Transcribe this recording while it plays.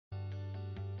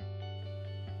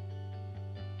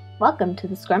Welcome to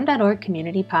the Scrum.org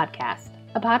Community Podcast,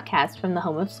 a podcast from the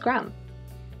home of Scrum.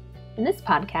 In this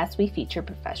podcast, we feature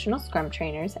professional Scrum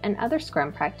trainers and other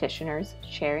Scrum practitioners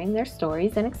sharing their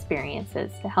stories and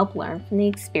experiences to help learn from the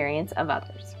experience of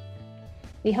others.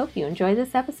 We hope you enjoy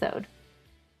this episode.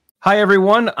 Hi,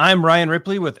 everyone. I'm Ryan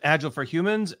Ripley with Agile for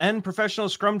Humans and professional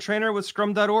Scrum trainer with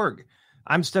Scrum.org.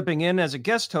 I'm stepping in as a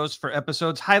guest host for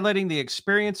episodes highlighting the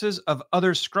experiences of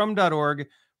other Scrum.org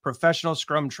professional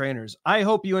Scrum trainers. I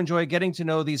hope you enjoy getting to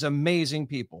know these amazing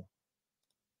people.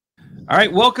 All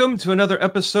right, welcome to another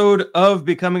episode of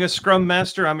Becoming a Scrum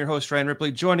Master. I'm your host, Ryan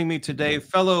Ripley. Joining me today,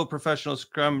 fellow professional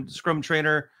Scrum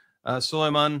trainer,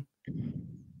 Souleymane.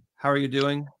 How are you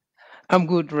doing? I'm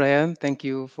good, Ryan. Thank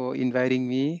you for inviting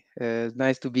me.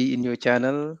 Nice to be in your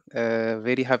channel.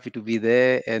 Very happy to be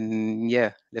there. And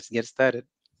yeah, let's get started.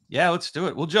 Yeah, let's do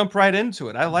it. We'll jump right into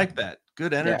it. I like that.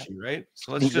 Good energy, right?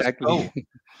 So let's just go.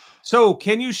 So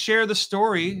can you share the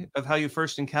story of how you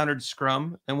first encountered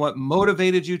Scrum and what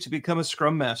motivated you to become a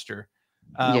Scrum Master?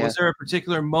 Was there a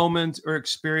particular moment or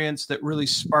experience that really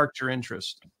sparked your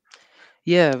interest?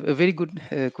 Yeah, a very good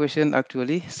question,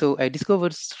 actually. So I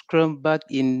discovered Scrum back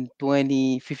in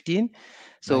 2015.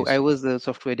 So Nice. I was a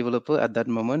software developer at that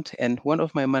moment, and one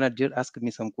of my managers asked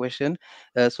me some question,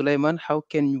 Suleiman, how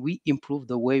can we improve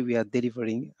the way we are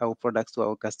delivering our products to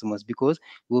our customers? Because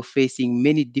we're facing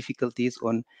many difficulties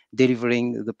on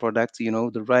delivering the products,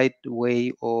 the right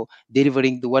way, or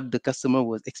delivering what the customer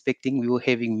was expecting. We were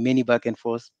having many back and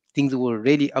forth. Things were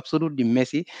really absolutely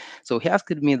messy. So he asked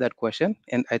me that question,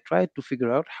 and I tried to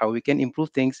figure out how we can improve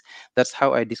things. That's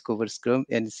how I discovered Scrum.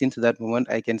 And since that moment,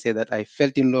 I can say that I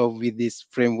felt in love with this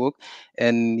framework.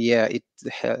 And yeah, it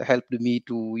helped me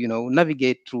to,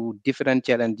 navigate through different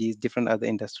challenges, different other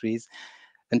industries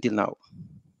until now.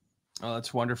 Oh,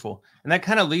 that's wonderful. And that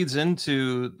kind of leads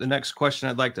into the next question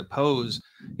I'd like to pose.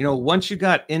 Once you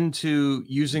got into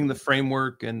using the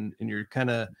framework and you're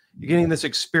getting this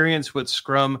experience with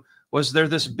Scrum, was there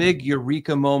this big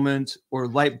eureka moment or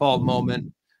light bulb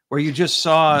moment where you just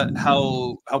saw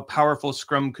how powerful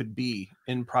Scrum could be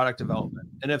in product development?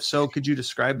 And if so, could you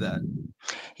describe that?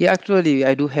 Yeah, actually,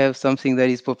 I do have something that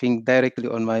is popping directly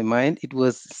on my mind. It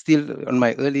was still on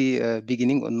my early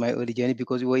beginning, on my early journey,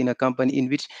 because we were in a company in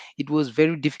which it was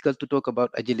very difficult to talk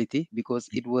about agility because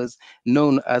it was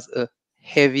known as a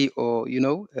heavy or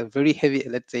a very heavy,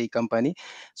 let's say, company.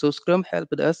 So Scrum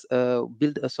helped us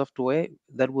build a software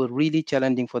that were really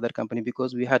challenging for that company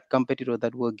because we had competitors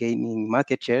that were gaining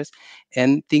market shares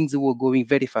and things were going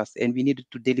very fast, and we needed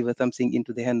to deliver something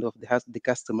into the hand of the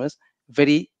customers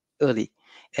very early.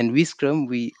 And with Scrum,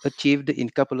 we achieved in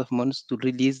a couple of months to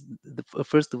release the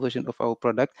first version of our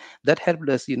product that helped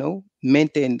us,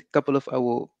 maintain a couple of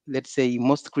our, let's say,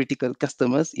 most critical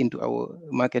customers into our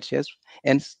market shares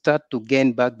and start to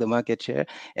gain back the market share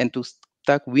and to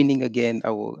start winning again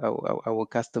our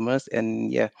customers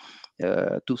and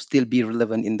to still be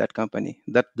relevant in that company.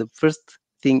 That's the first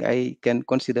thing I can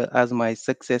consider as my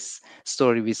success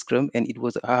story with Scrum, and it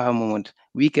was an aha moment.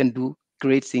 We can do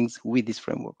great things with this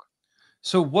framework.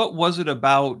 So what was it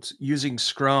about using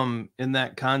Scrum in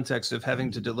that context of having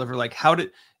to deliver? Like,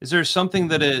 is there something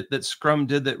that Scrum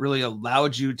did that really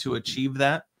allowed you to achieve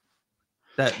that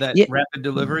rapid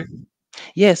delivery?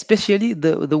 Yeah, especially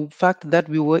the fact that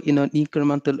we were in an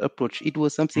incremental approach. It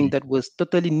was something that was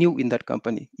totally new in that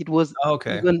company. It was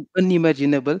even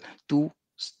unimaginable to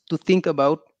think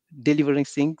about delivering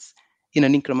things in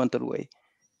an incremental way.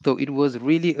 So it was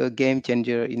really a game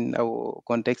changer in our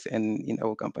context and in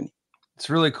our company. It's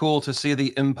really cool to see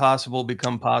the impossible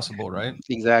become possible, right?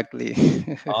 Exactly.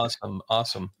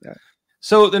 Awesome. Yeah.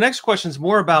 So the next question is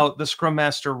more about the Scrum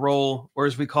Master role, or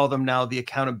as we call them now, the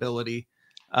accountability.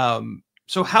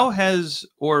 So how has,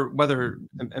 or whether,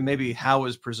 and maybe how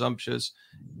is presumptuous,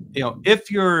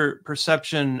 if your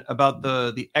perception about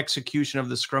the execution of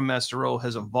the Scrum Master role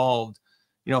has evolved,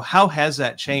 how has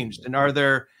that changed? And are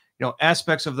there,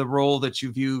 aspects of the role that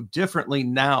you view differently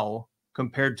now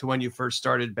compared to when you first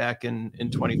started back in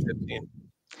 2015?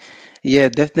 Yeah,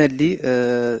 definitely.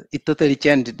 It totally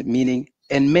changed meaning,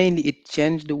 and mainly it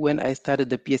changed when I started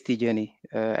the PST journey.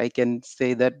 I can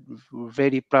say that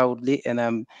very proudly, and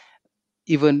I'm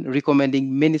even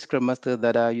recommending many Scrum Masters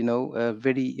that are,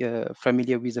 very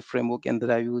familiar with the framework and that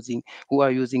are who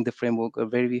are using the framework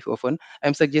very often.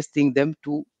 I'm suggesting them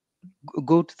to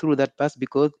go through that path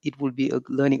because it will be a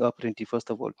learning opportunity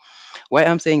first of all. Why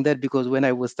I'm saying that, because when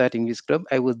I was starting with Scrum,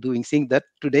 I was doing things that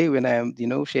today when I am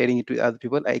sharing it with other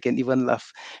people, I can even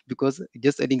laugh. Because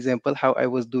just an example how I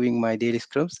was doing my daily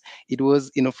Scrums, it was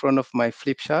in front of my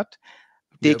flip chart,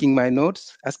 taking my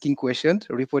notes, asking questions,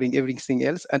 reporting everything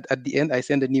else. And at the end, I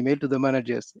send an email to the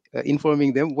managers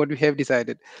informing them what we have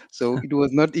decided. So it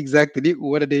was not exactly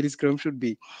what a daily scrum should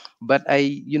be. But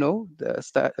I,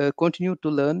 continue to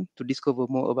learn, to discover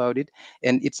more about it.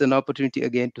 And it's an opportunity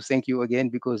again to thank you again,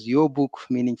 because your book,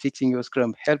 meaning Fixing Your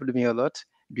Scrum, helped me a lot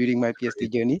during my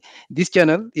PST journey. This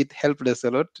channel, it helped us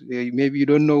a lot. Maybe you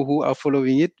don't know who are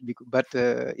following it, but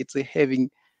it's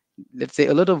having, let's say,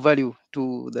 a lot of value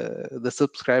to the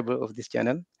subscriber of this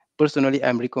channel. Personally,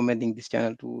 I'm recommending this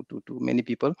channel to many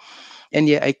people. And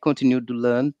yeah, I continue to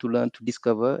learn, to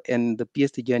discover, and the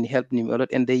PST journey helped me a lot,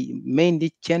 and they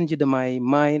mainly changed my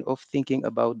mind of thinking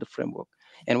about the framework.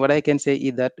 And what I can say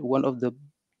is that one of the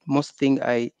most thing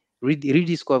I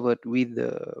rediscovered with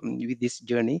this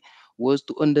journey was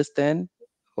to understand,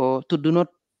 or to do not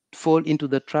fall into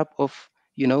the trap of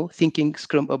thinking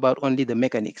Scrum about only the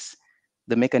mechanics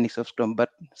of Scrum, but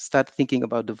start thinking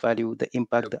about the value, the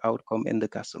impact, the outcome, and the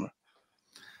customer.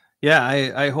 Yeah,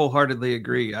 I wholeheartedly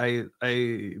agree. I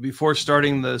before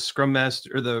starting the Scrum Master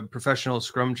or the professional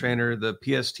Scrum trainer, the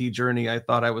PST journey, I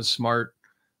thought I was smart,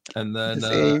 and then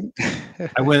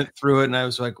I went through it and I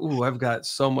was like, "Ooh, I've got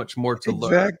so much more to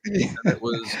learn." Exactly. And it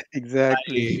was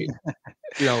Exactly.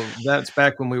 that's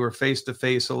back when we were face to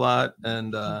face a lot,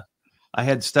 and I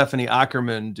had Stephanie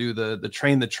Ackerman do the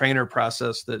train the trainer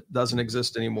process that doesn't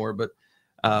exist anymore, but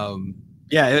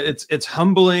yeah, it's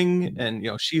humbling, and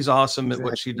she's awesome at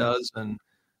what she does, and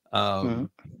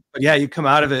but yeah, you come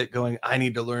out of it going, I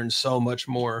need to learn so much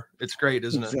more. It's great,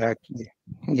 isn't it? Exactly.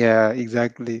 Yeah,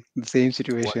 exactly. The same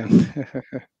situation.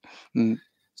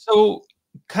 So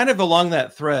kind of along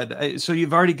that thread, so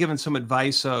you've already given some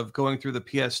advice of going through the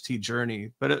PST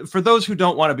journey, but for those who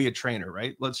don't want to be a trainer,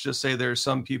 right? Let's just say there's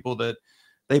some people that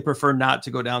they prefer not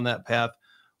to go down that path.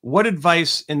 What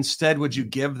advice instead would you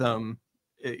give them,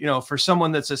 for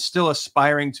someone that's still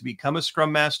aspiring to become a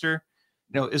Scrum Master?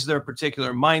 Is there a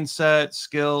particular mindset,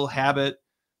 skill, habit,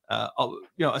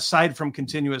 aside from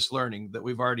continuous learning that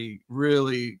we've already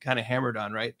really kind of hammered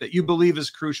on, right, that you believe is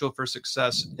crucial for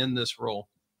success in this role?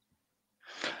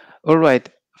 All right.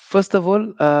 First of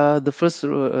all, the first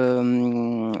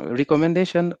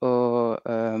recommendation or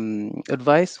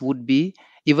advice would be,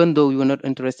 even though you're not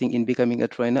interested in becoming a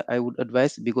trainer, I would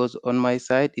advise, because on my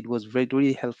side it was very,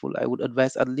 really helpful. I would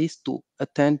advise at least to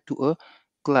attend to a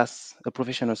class, a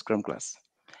professional Scrum class.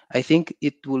 I think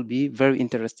it will be very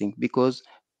interesting, because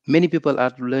many people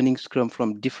are learning Scrum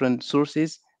from different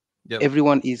sources. Yep.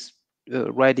 Everyone is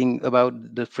writing about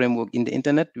the framework in the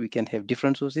internet. We can have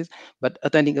different sources, but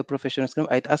attending a professional Scrum,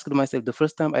 I'd asked myself, the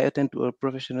first time I attend to a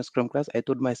professional Scrum class, I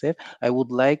told myself I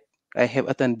have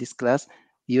attended this class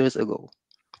years ago.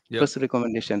 Yep. First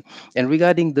recommendation. And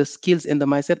regarding the skills and the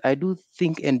mindset, I do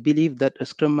think and believe that a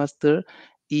Scrum Master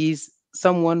is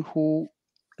someone who,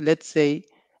 let's say,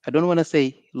 I don't want to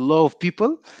say love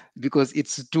people, because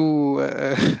it's too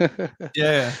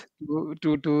Yeah.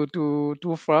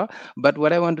 too far. But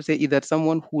what I want to say is that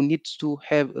someone who needs to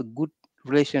have a good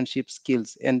relationship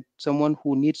skills, and someone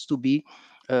who needs to be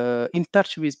in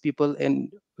touch with people,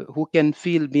 and who can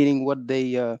feel, meaning what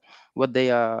they would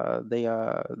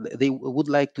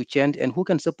like to change, and who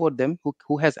can support them,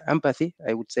 who has empathy,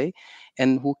 I would say,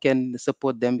 and who can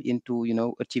support them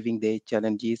into achieving their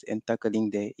challenges and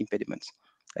tackling their impediments.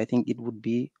 I think it would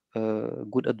be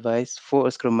good advice for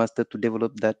a Scrum Master to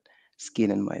develop that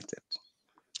skill and mindset.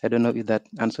 I don't know if that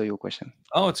answers your question.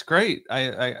 Oh, it's great.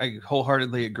 I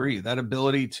wholeheartedly agree. That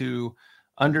ability to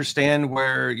understand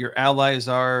where your allies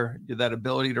are, that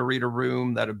ability to read a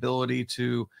room, that ability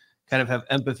to kind of have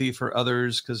empathy for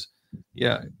others. Because,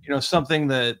 yeah, something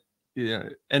that,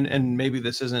 and maybe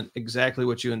this isn't exactly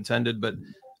what you intended, but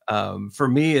for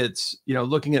me, it's,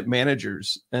 looking at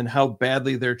managers and how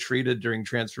badly they're treated during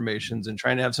transformations, and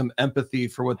trying to have some empathy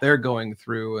for what they're going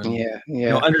through,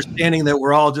 and understanding that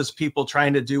we're all just people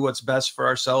trying to do what's best for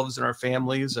ourselves and our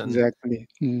families. And exactly.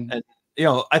 And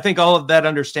I think all of that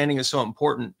understanding is so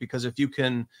important, because if you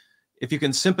can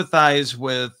sympathize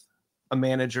with a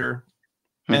manager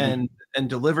and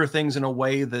deliver things in a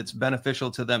way that's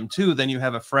beneficial to them too, then you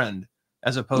have a friend,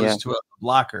 as opposed to a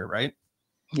blocker, right?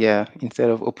 Yeah, instead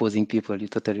of opposing people, you're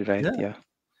totally right. Yeah.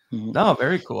 No,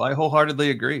 very cool. I wholeheartly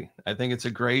agree. I think it's a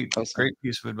great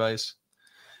piece of advice.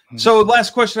 Mm-hmm. So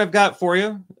last question I've got for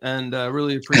you, and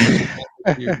really appreciate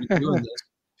you doing this.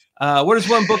 What is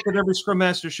one book that every Scrum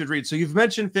Master should read? So you've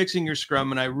mentioned Fixing Your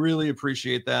Scrum, and I really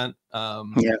appreciate that.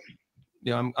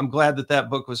 I'm glad that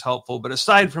book was helpful. But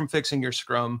aside from Fixing Your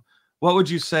Scrum, what would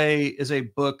you say is a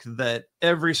book that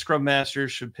every Scrum Master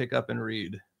should pick up and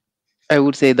read? I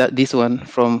would say that this one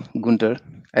from Gunter,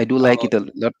 I do like Oh, it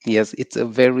a lot. Yes, it's a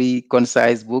very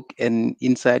concise book, and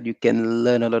inside you can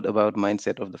learn a lot about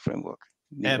mindset of the framework.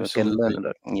 You can learn absolutely. a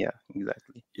lot. Yeah,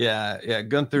 exactly. Yeah, yeah.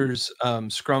 Gunther's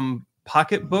Scrum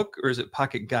Pocket Book, or is it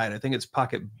Pocket Guide? I think it's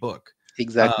Pocket Book.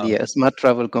 Exactly. Um, Yeah, a smart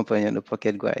travel companion, a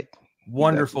pocket guide. Exactly.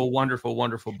 wonderful, wonderful,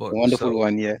 wonderful book. Wonderful So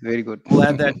one. Yeah, very good. we'll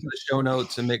add that to the show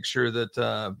notes and make sure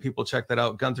that people check that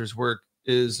out. Gunther's work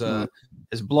is Mm,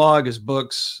 his blog, his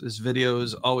books, his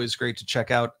videos, always great to check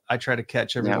out. I try to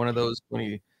catch every yeah. one of those when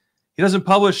he doesn't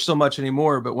publish so much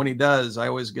anymore, but when he does, I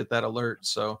always get that alert.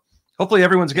 So hopefully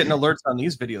everyone's getting alerts on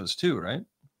these videos too, right?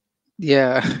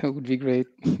 Yeah, it would be great.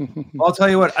 I'll tell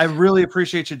you what, I really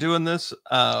appreciate you doing this.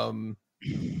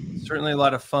 Certainly a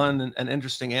lot of fun and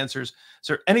interesting answers. Is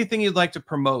there anything you'd like to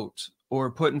promote or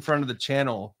put in front of the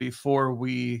channel before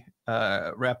we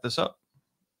wrap this up?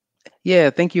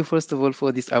 Yeah, thank you first of all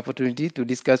for this opportunity to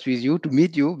discuss with you, to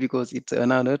meet you, because it's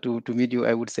an honor to meet you,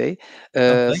 I would say. Oh,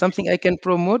 thank you. Something I can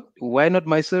promote, why not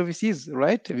my services,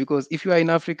 right? Because if you are in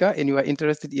Africa and you are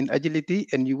interested in agility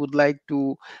and you would like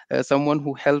to someone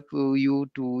who help you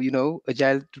to,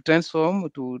 agile, to transform,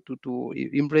 to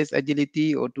embrace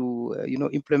agility, or to,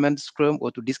 implement Scrum,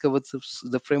 or to discover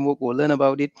the framework or learn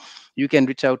about it, you can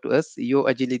reach out to us,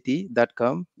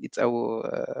 youragility.com. It's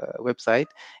our website.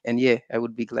 And yeah, I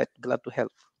would be glad to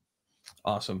help.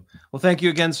 Awesome. Well, thank you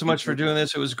again so Thank much for you. doing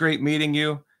this. It was great meeting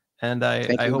you. And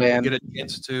Thank I you, hope we Ryan. get a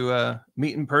chance to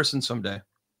meet in person someday.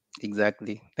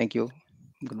 Exactly. Thank you.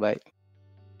 Goodbye.